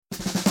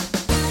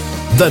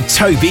The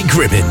Toby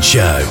Gribbin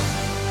Show.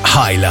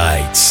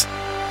 Highlights.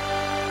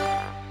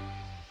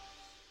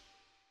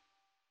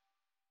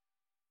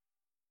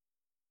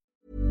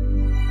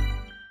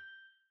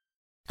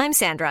 I'm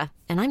Sandra,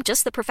 and I'm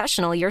just the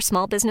professional your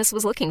small business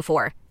was looking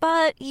for.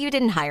 But you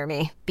didn't hire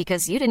me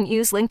because you didn't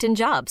use LinkedIn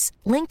Jobs.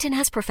 LinkedIn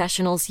has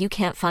professionals you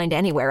can't find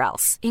anywhere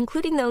else,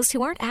 including those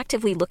who aren't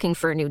actively looking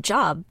for a new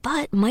job,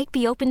 but might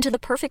be open to the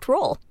perfect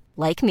role,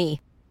 like me.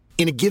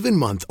 In a given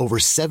month, over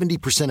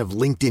 70% of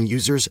LinkedIn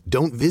users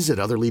don't visit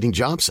other leading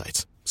job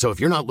sites. So if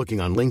you're not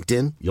looking on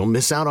LinkedIn, you'll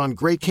miss out on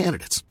great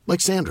candidates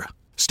like Sandra.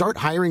 Start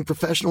hiring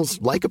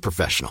professionals like a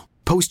professional.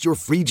 Post your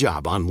free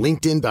job on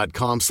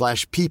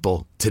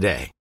linkedin.com/people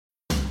today.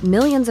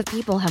 Millions of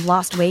people have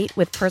lost weight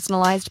with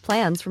personalized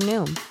plans from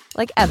Noom.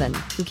 Like Evan,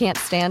 who can't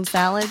stand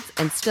salads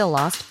and still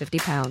lost 50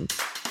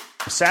 pounds.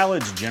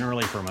 Salads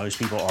generally for most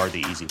people are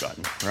the easy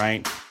button,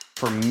 right?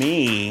 For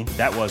me,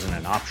 that wasn't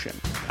an option.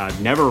 I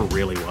never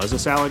really was a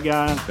salad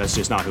guy. That's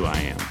just not who I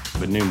am.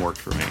 But Noom worked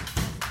for me.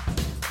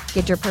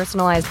 Get your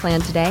personalized plan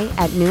today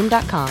at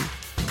Noom.com.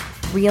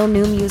 Real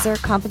Noom user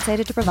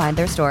compensated to provide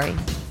their story.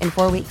 In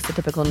 4 weeks, the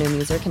typical Noom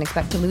user can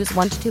expect to lose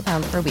 1 to 2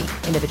 pounds per week.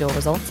 Individual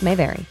results may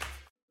vary.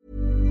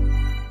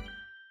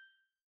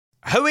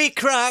 Howie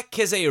Krakk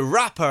is a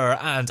rapper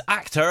and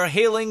actor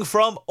hailing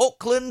from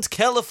Oakland,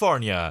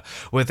 California,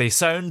 with a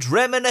sound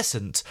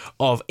reminiscent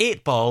of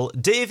 8-Ball,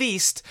 Dave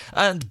East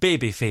and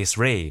Babyface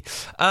Ray.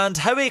 And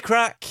Howie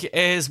Krakk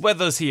is with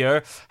us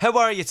here. How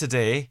are you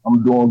today?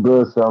 I'm doing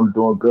good, sir. I'm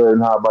doing good.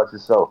 And how about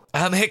yourself?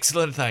 I'm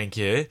excellent, thank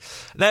you.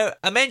 Now,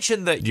 I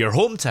mentioned that your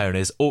hometown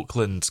is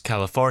Oakland,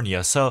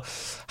 California, so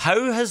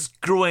how has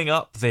growing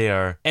up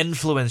there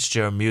influenced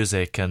your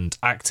music and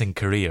acting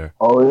career?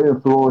 Oh, it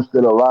influenced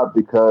it a lot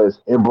because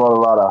it brought a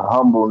lot of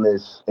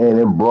humbleness and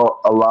it brought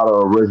a lot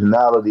of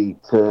originality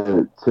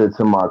to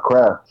my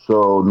craft.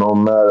 So no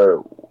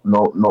matter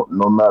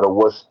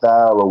what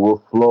style or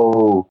what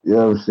flow, you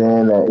know what I'm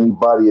saying, that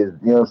anybody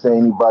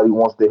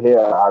wants to hear,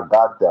 I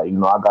got that.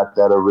 I got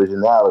that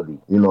originality.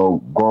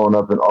 Growing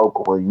up in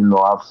Oakland,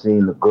 I've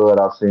seen the good,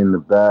 I've seen the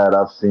bad,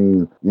 I've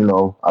seen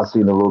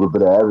a little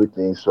bit of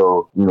everything.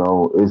 So,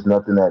 it's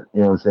nothing that,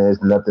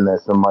 it's nothing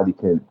that somebody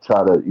can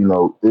try to,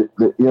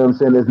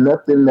 there's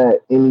nothing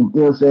that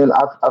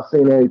I've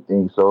seen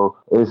everything. So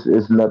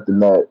it's nothing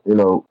that,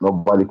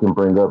 nobody can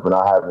bring up and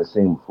I haven't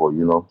seen before,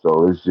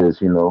 So it's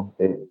just,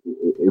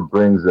 it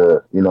brings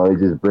a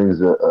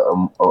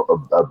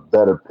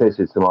better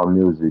picture to my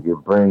music.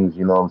 It brings,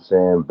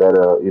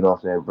 better,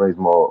 it brings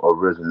more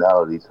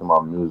originality to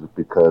my music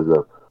because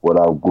of what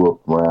I grew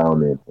up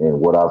around and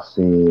what I've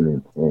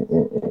seen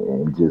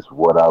and just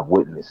what I've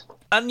witnessed.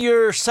 And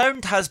your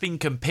sound has been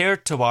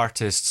compared to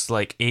artists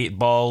like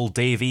 8-Ball,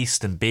 Dave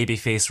East and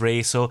Babyface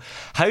Ray, so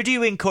how do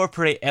you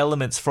incorporate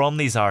elements from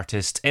these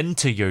artists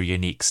into your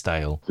unique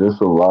style?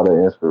 Just a lot of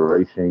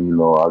inspiration,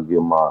 I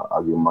get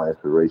my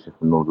inspiration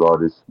from those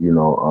artists.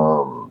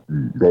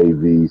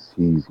 Dave East,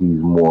 he's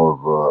more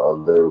of a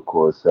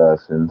lyrical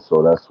assassin,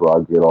 so that's where I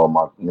get all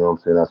my,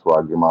 that's where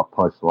I get my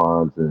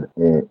punchlines and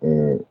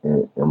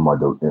my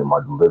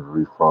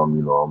delivery from.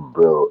 I'm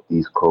real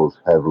East Coast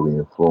heavily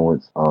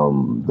influenced.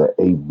 The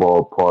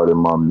 8-Ball part of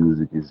my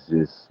music is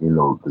just,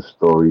 the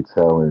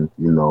storytelling,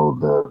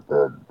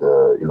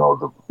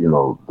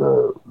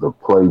 the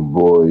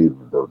playboy,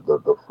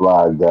 the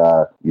fly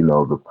guy,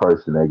 the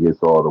person that gets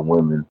all the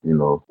women, and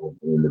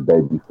the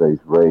Babyface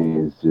Ray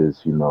is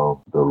just,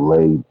 the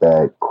laid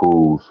back,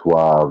 cool,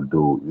 suave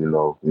dude,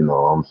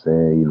 I'm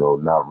saying,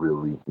 not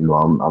really,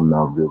 I'm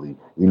not really,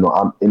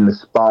 I'm in the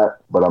spot,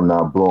 but I'm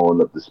not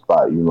blowing up the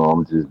spot,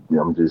 I'm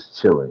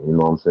just chilling, you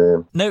know what I'm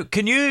saying? Now,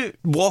 can you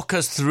walk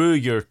us through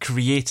your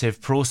creative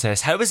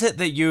process? How is it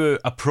that you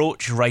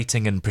approach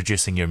writing and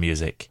producing your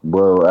music?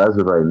 Well, as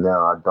of right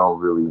now, I don't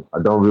really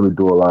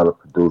do a lot of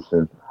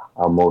producing.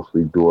 I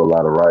mostly do a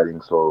lot of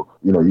writing, so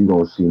you're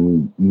gonna see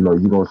me. You're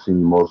gonna see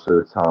me most of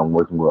the time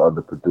working with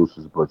other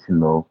producers. But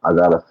I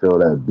gotta feel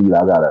that beat.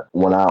 I gotta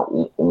when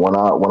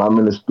I'm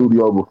in the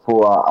studio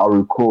before I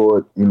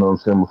record.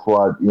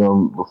 Before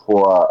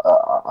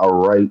I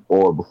write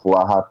or before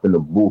I hop in the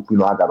booth.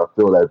 I gotta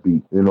feel that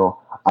beat.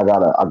 I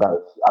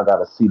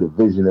gotta see the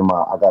vision in my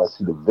mind. I gotta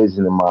see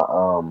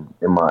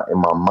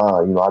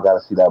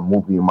that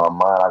movie in my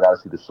mind. I gotta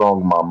see the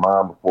song in my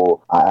mind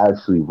before I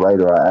actually write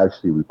or I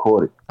actually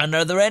record it. And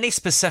are there any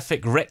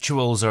specific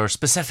rituals or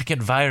specific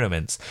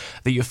environments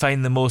that you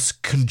find the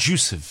most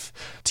conducive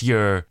to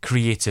your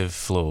creative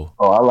flow?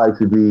 Oh, I like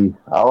to be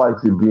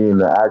in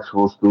the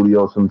actual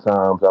studio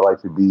sometimes. I like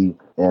to be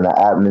in an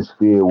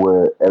atmosphere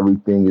where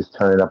everything is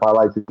turned up. I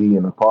like to be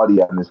in a party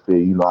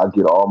atmosphere. I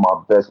get all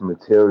my best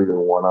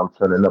material when I'm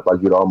turning up. I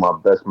get all my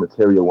best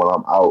material when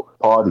I'm out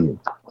partying.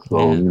 So,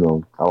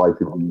 I like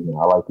to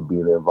be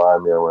in an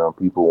environment around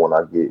people when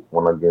I get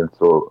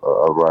into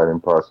a writing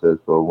process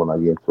or when I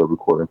get into a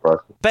recording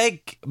process.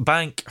 Big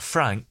Bank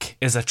Frank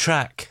is a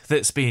track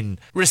that's been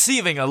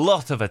receiving a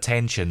lot of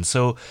attention.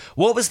 So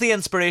what was the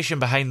inspiration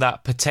behind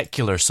that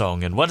particular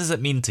song and what does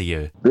it mean to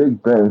you?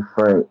 Big Bank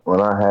Frank,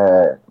 when I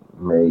had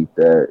made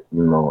that,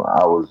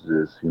 I was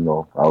just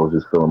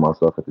feeling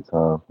myself at the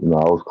time.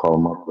 I was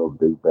calling myself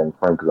Big Bang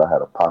Frank because I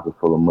had a pocket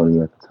full of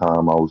money at the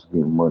time. I was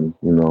getting money.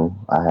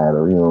 I had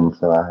I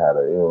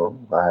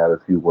had a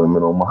few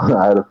women on my,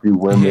 I had a few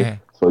women. Yeah.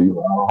 So,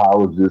 I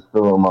was just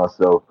feeling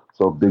myself.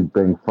 So Big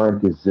Bang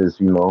Frank is just,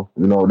 Big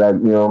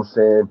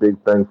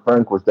Bang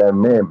Frank was that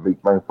man. Big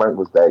Bang Frank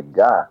was that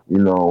guy,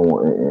 and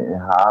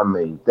how I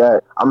made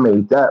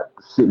that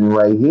sitting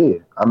right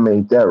here. I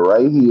made that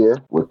right here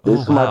with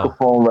this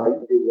microphone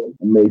right here.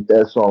 I made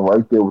that song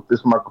right there with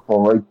this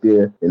microphone right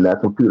there and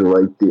that computer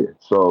right there.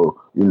 So,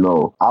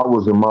 I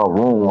was in my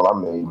room when I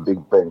made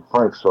Big Bang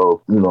Frank.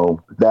 So,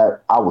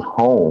 that I was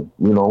home,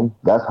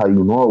 that's how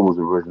you know it was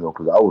original.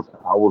 Cause I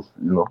was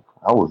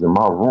in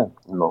my room,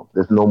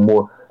 there's no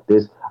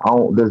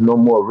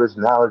more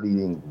originality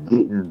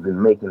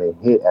than making a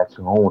hit at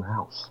your own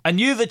house.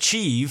 And you've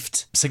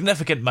achieved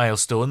significant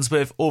milestones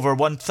with over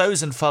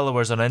 1,000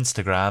 followers on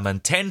Instagram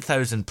and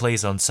 10,000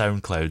 plays on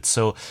SoundCloud.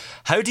 So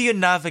how do you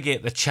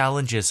navigate the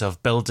challenges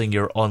of building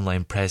your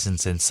online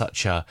presence in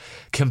such a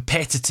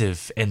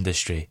competitive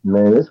industry?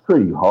 Man, it's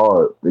pretty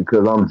hard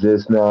because I'm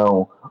just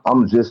now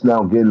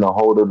getting a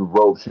hold of the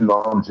ropes.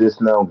 I'm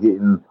just now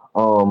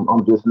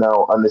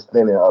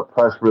understanding a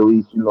press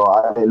release.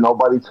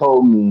 Nobody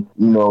told me,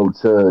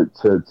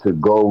 to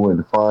go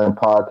and find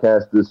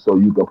podcasters so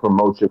you can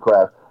promote your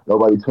craft.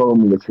 Nobody told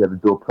me that you had to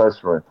do a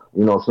press run.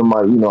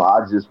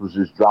 I just was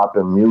just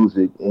dropping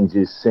music and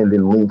just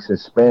sending links and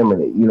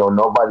spamming it.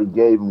 Nobody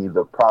gave me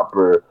the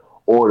proper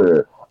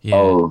order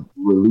of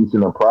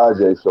releasing a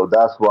project. So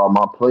that's why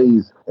my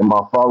plays and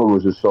my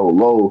followers are so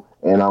low.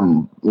 And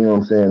I'm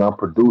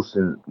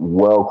producing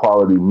well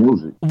quality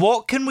music.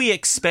 What can we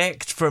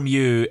expect from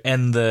you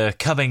in the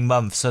coming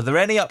months? Are there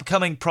any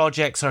upcoming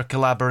projects or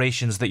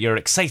collaborations that you're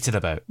excited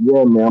about?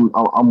 Yeah, man,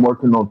 I'm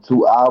working on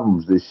 2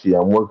 albums this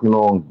year. I'm working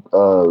on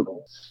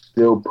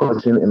Still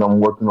Pushing, and I'm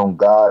working on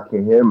God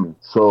Can Hear Me.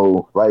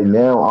 So right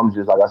now, I'm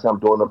just, like I said, I'm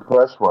doing a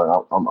press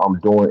run. I'm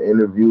doing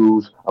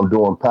interviews. I'm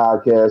doing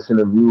podcast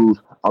interviews.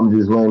 I'm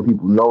just letting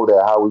people know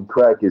that Howie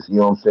Krakk is,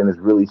 is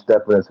really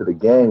stepping into the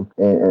game.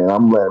 And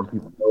I'm letting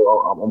people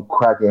know I'm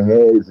cracking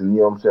heads and,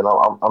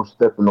 I'm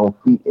stepping on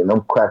feet and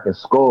I'm cracking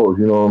skulls,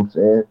 I'm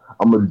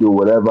going to do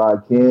whatever I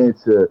can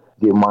to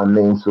get my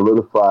name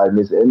solidified in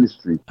this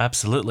industry.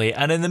 Absolutely.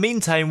 And in the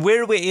meantime,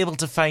 where are we able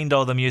to find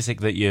all the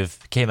music that you've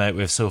came out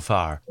with so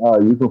far?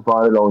 You can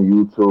find it on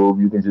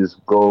YouTube. You can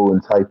just go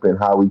and type in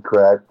Howie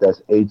Krakk.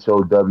 That's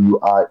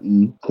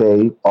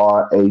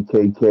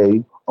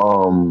HOWIEKRAKK.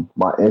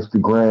 My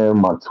Instagram,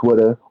 my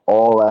Twitter,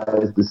 all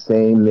as the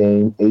same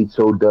name,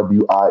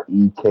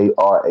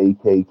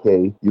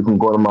 HOWIEKRAKK. You can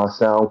go to my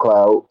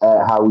SoundCloud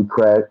at Howie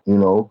Krakk.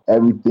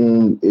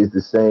 Everything is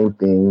the same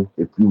thing.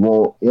 If you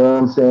want,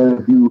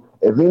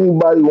 if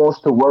anybody wants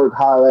to work,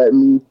 holler at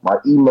me. My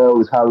email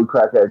is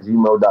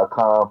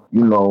howiekrack@gmail.com.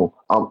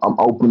 I'm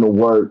open to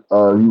work.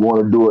 You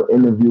want to do an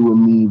interview with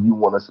me? If you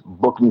want to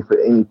book me for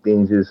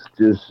anything, just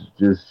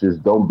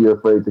don't be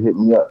afraid to hit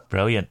me up.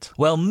 Brilliant.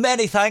 Well,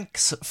 many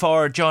thanks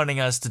for joining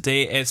us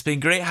today. It's been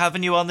great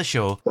having you on the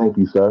show. Thank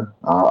you, sir.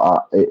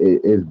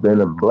 It's been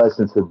a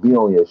blessing to be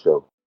on your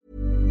show.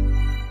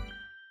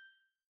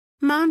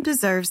 Mom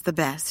deserves the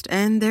best,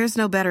 and there's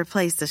no better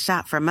place to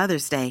shop for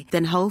Mother's Day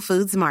than Whole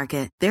Foods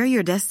Market. They're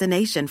your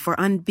destination for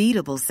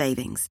unbeatable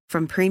savings,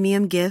 from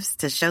premium gifts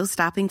to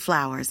show-stopping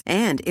flowers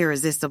and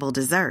irresistible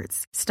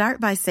desserts. Start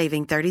by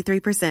saving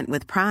 33%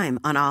 with Prime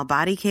on all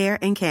body care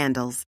and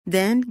candles.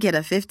 Then get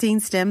a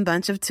 15-stem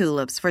bunch of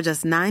tulips for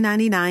just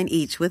 $9.99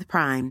 each with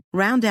Prime.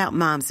 Round out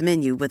Mom's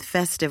menu with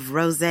festive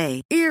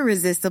rosé,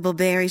 irresistible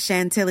berry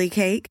chantilly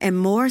cake, and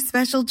more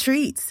special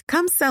treats.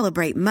 Come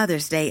celebrate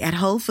Mother's Day at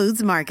Whole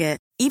Foods Market.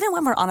 Even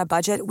when we're on a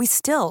budget, we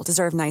still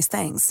deserve nice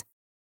things.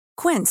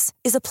 Quince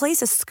is a place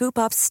to scoop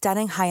up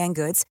stunning high-end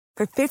goods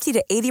for 50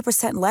 to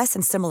 80% less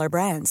than similar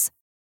brands.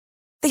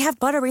 They have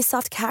buttery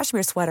soft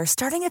cashmere sweaters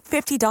starting at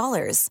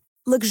 $50,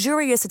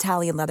 luxurious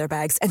Italian leather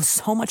bags, and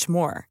so much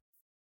more.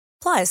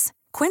 Plus,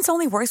 Quince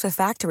only works with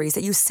factories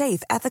that use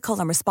safe, ethical,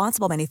 and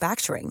responsible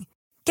manufacturing.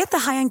 Get the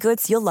high-end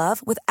goods you'll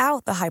love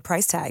without the high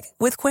price tag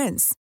with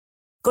Quince.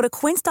 Go to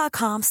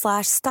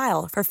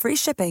quince.com/style for free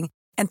shipping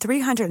and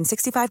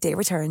 365-day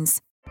returns.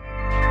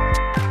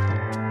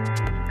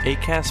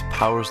 Acast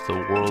powers the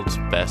world's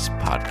best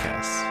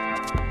podcasts.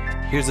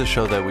 Here's a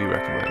show that we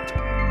recommend.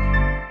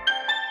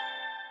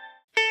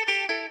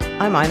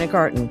 I'm Ina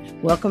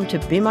Garten. Welcome to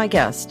Be My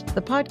Guest,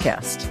 the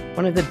podcast.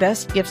 One of the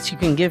best gifts you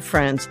can give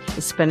friends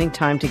is spending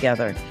time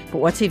together. But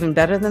what's even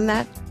better than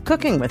that?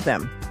 Cooking with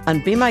them.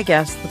 On Be My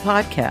Guest, the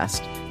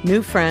podcast,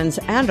 new friends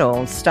and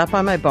old stop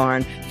by my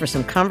barn for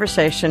some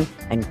conversation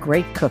and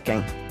great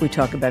cooking. We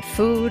talk about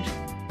food,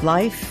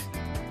 life,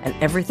 and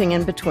everything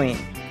in between.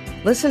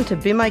 Listen to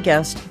Be My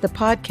Guest, the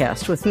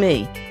podcast with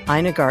me,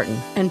 Ina Garten,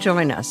 and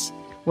join us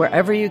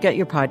wherever you get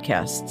your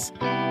podcasts.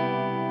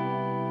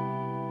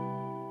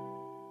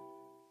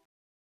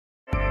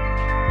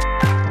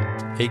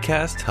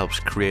 Acast helps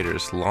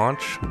creators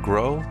launch,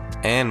 grow,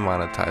 and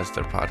monetize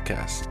their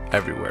podcasts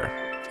everywhere.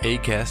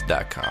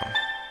 Acast.com.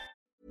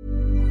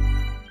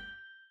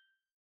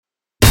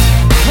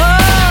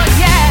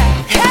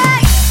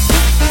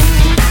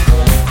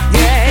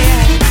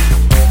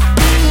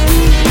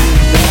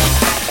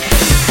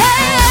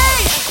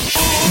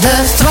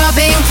 The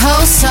throbbing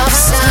pulse of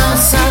sound.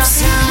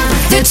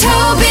 The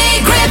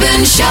Toby Grip